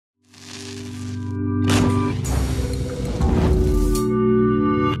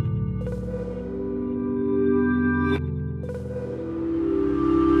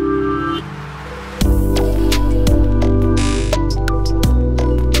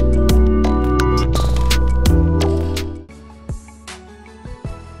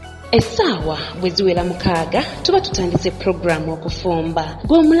Essaawa bwe ziwera mukaaga tuba tutandise programu okufumba.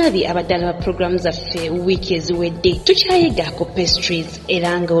 Gwe omulabi abaddala ba programu zaffe wiiki eziwedde tukyayiga ku pastries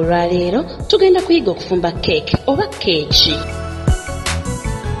era nga olwaleero tugenda kuyiga okufumba cake oba keeki.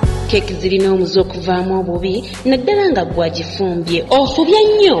 Keeki zirina omuze okuvaamu obubi naddala nga gwagifumbye ofubya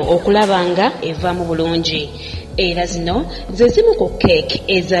nnyo okulaba nga evaamu bulungi. Era zino ze zimu ku keeki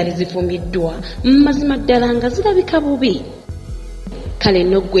ezaali zifumbiddwa mazima ddala nga zirabika bubi. Kale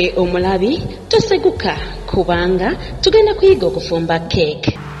nno ggwe omulabi toseguka kubanga tugenda kuyiga okufumba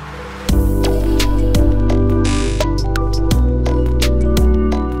cake.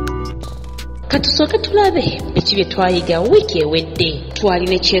 Katusooke tulabe biki bye twayiga wiiki ewedde. Twali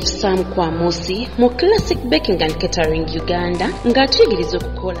ne Chef Sam Kwamusi mu Classic Baking and Catering Uganda ng'atuyigiriza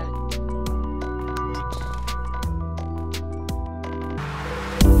okukola.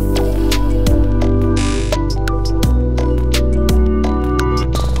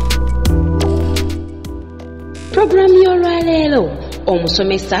 Programu y'olwaleero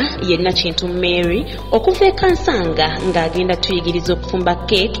omusomesa yenna Kintu Mary okuva e Kansanga ng'agenda tuyigiriza okufumba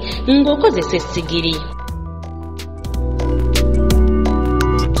cake ng'okozesa essigiri.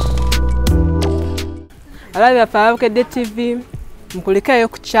 Alabi apa Bukedde TV mkulikayo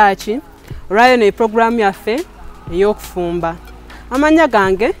ku church olwayo ne programu yaffe ey'okufumba. Amanya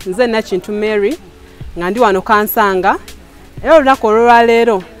gange nze na Kintu Mary nga ndi wano Kansanga era olunaku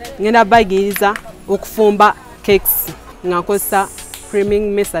olwaleero ngenda bayigiriza okufumba cakes nga nkozesa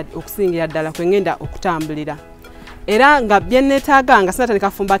priming method okusingira ddala kwe ngenda okutambulira. Era nga bye neetaaga nga sinatandika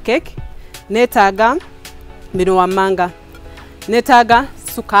kufumba cake neetaaga bino wammanga, neetaaga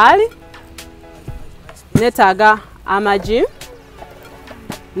sukaali, neetaaga amagi,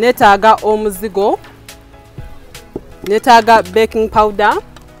 neetaaga omuzigo, neetaaga baking powder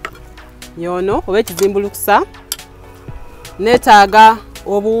yono oba ekizimbulukusa, neetaaga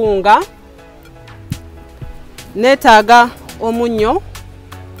obuwunga, neetaaga omunyo,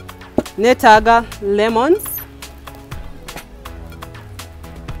 neetaaga lemons,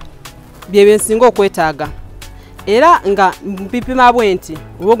 bye byensinga okwetaaga. Era nga mpipima bwe nti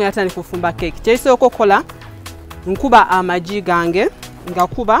oba ogenda tandika okufumba cake kyesooka okukola nkuba amagi gange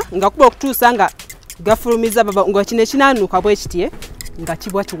ngakuba okutuusa nga gafulumiza baba nga kino ekinaanuuka bwe kitye nga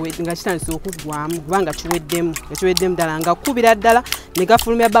kibwa nga kitandise okuggwamu kubanga kiweddemu ddala nga kubira ddala ne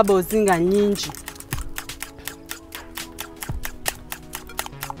gafulumya bubbles nga nnyingi.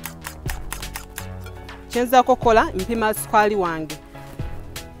 Kyenza kukola mpima sukaali wange.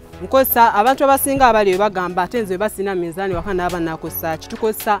 Nkozesa abantu abasinga abali bagamba ate nze basina minzaani waka n'aba nakozesa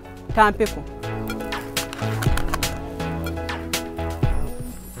kitukozesa tampeko.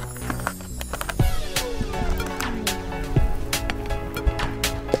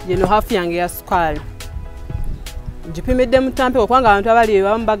 Yeno hafu yange ya sukaali ngipimidde mu tampeko kubanga abantu abali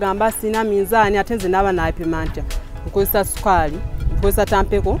bamu bagamba sina minzaani ate nze n'aba napima ntya. Nkozesa sukaali, nkozesa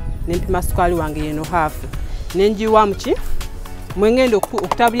tampeko nempima sukaali wange yeno hafu nenjiwa muki mwengendo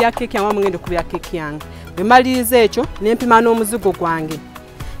okutabya cake yange mwengendo kubya cake yange. Bwe maliriza ekyo nempima n'omuzigo gwange.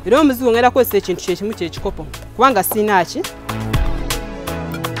 Era omuzigo ngenda kozesa ekintu kyekimu kyekikopo kubanga sinaki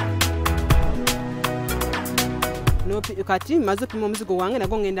kati maze pima omuzigo gwange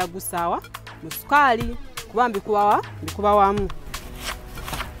nago ngenda gusaawa mu sukaali kuba mbikuba wamu.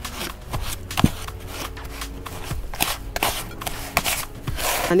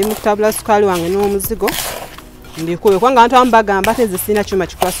 Ndi mukutabula sukaali wange n'omuzigo mbikube kubanga abantu abamu bagamba ate nze sirina kyuma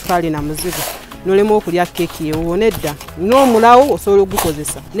kikuba sukaali na muzigo nolema okulya keeki yewo nedda n'omulawo osobola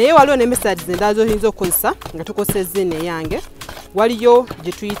okugukozesa. Naye waliwo ne methods endala z'oyinza okukozesa nga tukozesezza eno eyange. Waliyo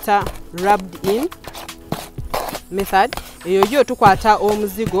gye tuyita rubbed in method. Eyo yo tukwata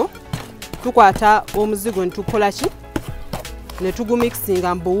omuzigo ne tukola ki ne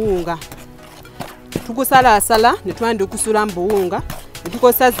tugumixinga mu buwunga, tugusalaasala ne twandi okusula mu buwunga.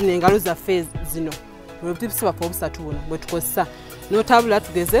 Tukozesa zino engalo zaffe zino tips bapa obusatu buno bwe tukozesa n'otabula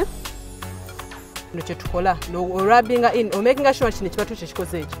tugeze no kye tukola no rubbing in omaking sure kino kibatu kye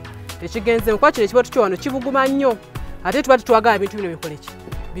kikoze ekyo tekigenze kwa kino kibatu kyo wano kibuguma nnyo ate tuba tutwagala ebintu bino bikole ki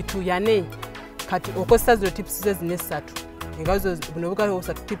bituyane. Kati okozesa zino tips ze zine esatu engalo zo buno bukalo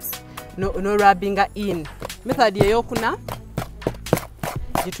obusatu tips no rubbing in method ey'okuna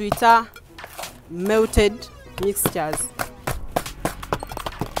gye tuyita melted mixtures.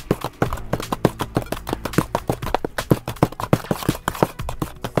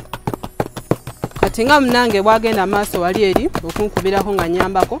 Kati nga munange bwagenda maaso wali eri okunkubirako nga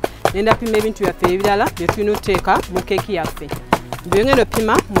nyambako nenda pima ebintu byaffe ebirala bye tulina okuteeka mu keeki yaffe. Bye ngenda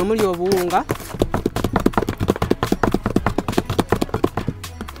pima mwe muli obuwunga,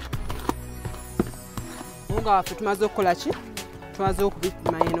 obuwunga waffe tumaze okukola ki tumaze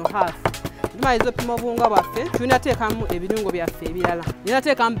okubipima eno half. Tumaliza opima obuwunga bwaffe tunateekamu ebirungo byaffe ebirala.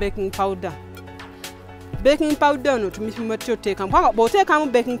 Ninateekamu baking powder. Baking powder ono tumipima tuteekamu. Kubanga bw'oteekamu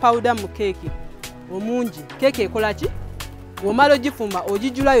baking powder mu keeki omungi, keeki ekola ki? Bw'omala ogifumba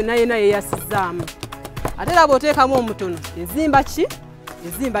ogijjula yonna yonna yeeyasizaamu. Ate era bw'oteekamu omutono ezimba ki?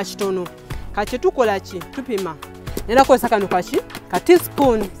 Ezimba kitono. Kati tukola ki? Tupima. Nenda kukozesa kano kaki? Ka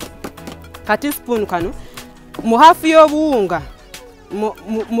teaspoon kano mu hafu y'obuwunga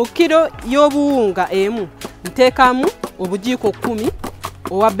mu kilo y'obuwunga emu nteekamu obujiiko 10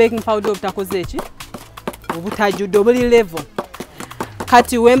 owa baking powder obutakoze eki? Obutajjudde obuli level.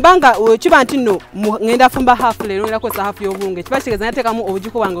 Kati wembanga kiba nti nno ngenda fumba hafu leero ngenda kukozesa hafu y'obuwunga ekiba kitegeeza nateekamu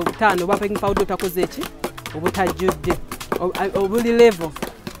obujiiko bwange 5 oba baking powder obutakoze eki? Obutajjudde obuli level.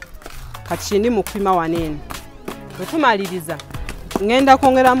 Kati kindi mu kupima waneeno. Bwe tumaliriza ngenda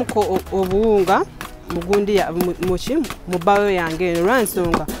kwongeramu obuwunga mugundi mu bayo yange eno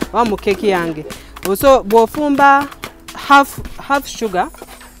lwansonga oba mu keeki yange. So bw'ofumba half sugar,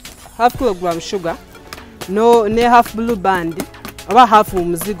 half kilogram sugar ne half blue band oba half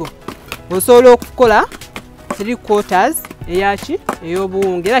muzigo osobola okukola 3/4 eyaki?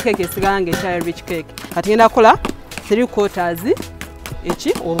 Ey'obuwunga. Era keeki esigala ng'ekya rich cake. Kati ngenda kukola 3/4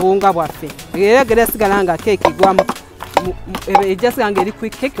 eki? Obuwunga bwaffe. Era genda sigala nga keeki igwamu ejja sigala ng'eri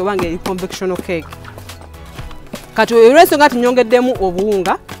quick cake oba ng'eri convectional cake. Kati olw'ensonga tunyongeddemu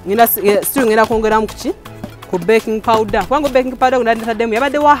obuwunga still ngenda kwongeramu kuki? Ku baking powder. Kubanga baking powder gwe nataddemu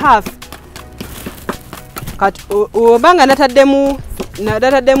yabadde wa half. Kati obanga nataddemu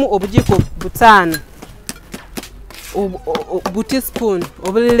obujiiko 5 bu teaspoon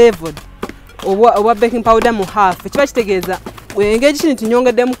obuli leveled obwa baking powder mu half. Kiba kitegeeza engeri kini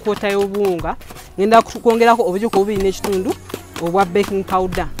tunyongeddemu kwota y'obuwunga ngenda kwongerako obujiiko 2.5 obwa baking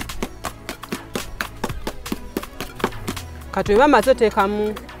powder. Kati weba maze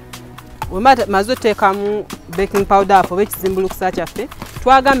oteekamu baking powder afo oba ekizimbulukusa kyaffe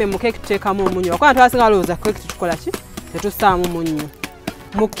twagambe mu keeki tuteekamu omunnyo. Wakubanga twasinga balowooza keeki tukola ki? Tetussaamu munnyo.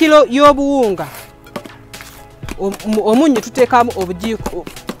 Mu kilo y'obuwunga omunnyo tuteekamu obujiiko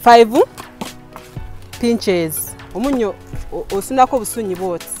 5 pinches. Omunnyo osundako obusunyi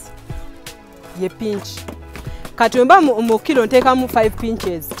bwoti ye pinch. Kati wemba mu kilo nteekamu 5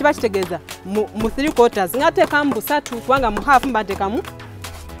 pinches kiba kitegeeza mu 3/4 nga teekamu 3 kubanga mu half mba nteekamu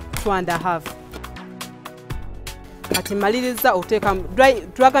 2.5. Kati maliriza oteekamu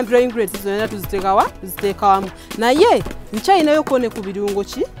dry ingredients zonna tuziteeka wamu. Naye nkyayinayo kuone ku birungo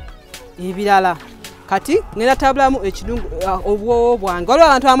ki? Ebirala. Kati ngenda tabulamu ekirungo obwowo bwange. Waliwo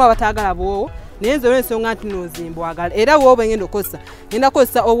abantu abamu abataagala bwowo naye nze olw'ensonga nti nozimbwagala. Era bwoba ngenda okukozesa ngenda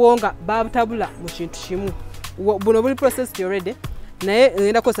kukozesa obwonga babutabula mu kintu kimu. Buno buli processed already. Naye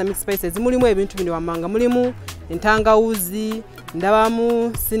ngenda kukozesa mixed spices. Mulimu ebintu bino wammanga. Mulimu entangawuzi,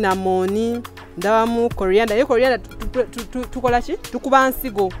 ndabamu cinnamon, ndabamu coriander. Ye coriander tukola ki? Tukuba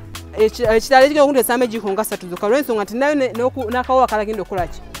nsigo. Ekirala ekigenda okunteesamu ejiiko nga 3 zokka olw'ensonga nti nayo n'akawowa kala genda okukola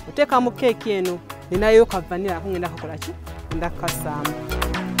ki? Oteekamu keeki eno ninayo ka vanilla ako ngenda kakola ki? Ngenda kukasaamu.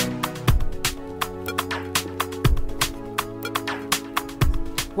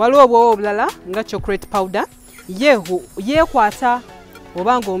 Waliwo obwowo obulala nga chocolate powder. Yeekwata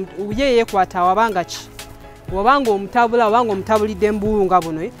obanga yeekwata wabanga ki? Wabanga omutabula wabanga omutabulidde mbuwunga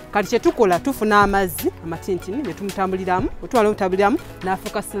buno. Kati kye tukola tufuna amazzi amatintini ne tumutambuliramu otwala omutambuliramu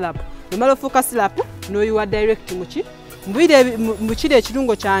n'afuuka syrup. Wemala ofuuka syrup n'oyiwa direct muki? Mukiri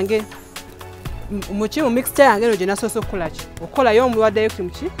ekirungo kyange mu mixture yange eno gye nasoose okukola ki? Okukolayo omuwa direct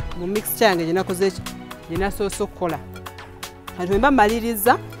muki? Mu mixture yange gye nakoze ki? Gye nasoose okukola. Kati wemba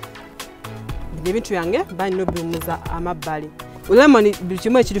maliriza ebintu yange balina obiwumuza amabbali. Lemon buli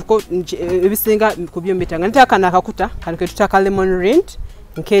kimu ekiriko ebisinga ku byombetanga. Nteeka n'akakuta kano ke tutaka lemon rind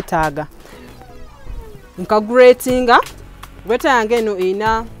nkeetaaga. Nkagratinga. Greta yange eno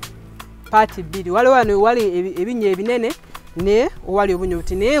erina paati 2. Wali ebinnya ebinene ne wali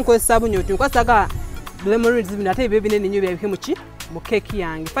obunyoti. Naye nkozesa bunyoti. Nkwasaga lemon rind zibino ate ebyo binene nnyo byabike muki? Mu keeki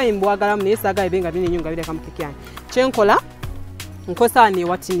yange. Fine mbwagalamu naye saagala bibe nga binene nnyo nga bireka mu keeki yange. Kyenkola nkozesa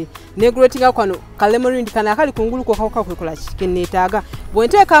watini negratinga kwano lemon rind kana akali kungulu ko kakoka kwekola kineetaaga. Bwe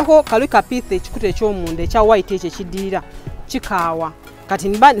nteekako kalu kapiithi ekikuta eky'omunda ekya white ekyo ekidirira kikaawa. Kati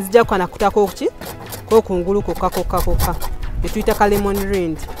niba nzija kwana kutako ki? Ko kungulu ko kakoka etuyita lemon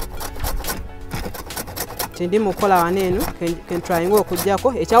rind. Tindi mukola waneeno kentrying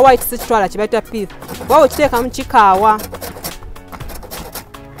okujjako ekya white sekitwala kibaita piithi. Wawo kiteekamu kikaawa.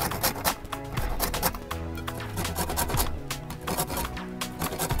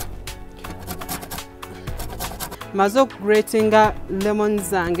 Mazo gratinga lemon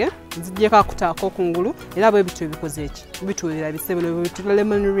zange nzijjeko akutaako kungulu era bwe bityo bikoze eki bituulirabise buno bitula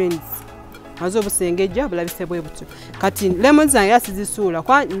lemon rinds maze obusengejja bulabise bwe butyo kati lemon zange asizisuula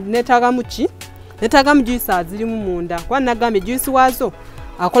kwa neetaagamu ki neetaagamu juice azirimu munda kwa nagambye juice waazo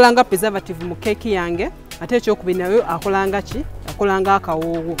akolanga preservative mu keeki yange ate ekyokubiri nayo akolanga ki akolanga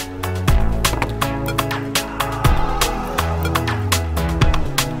akawoowo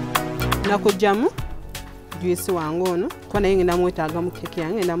nakujjamu juice wange ono kwa naye ngenda mwetaaga mu keeki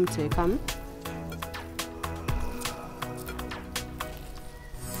yange ngenda muteekamu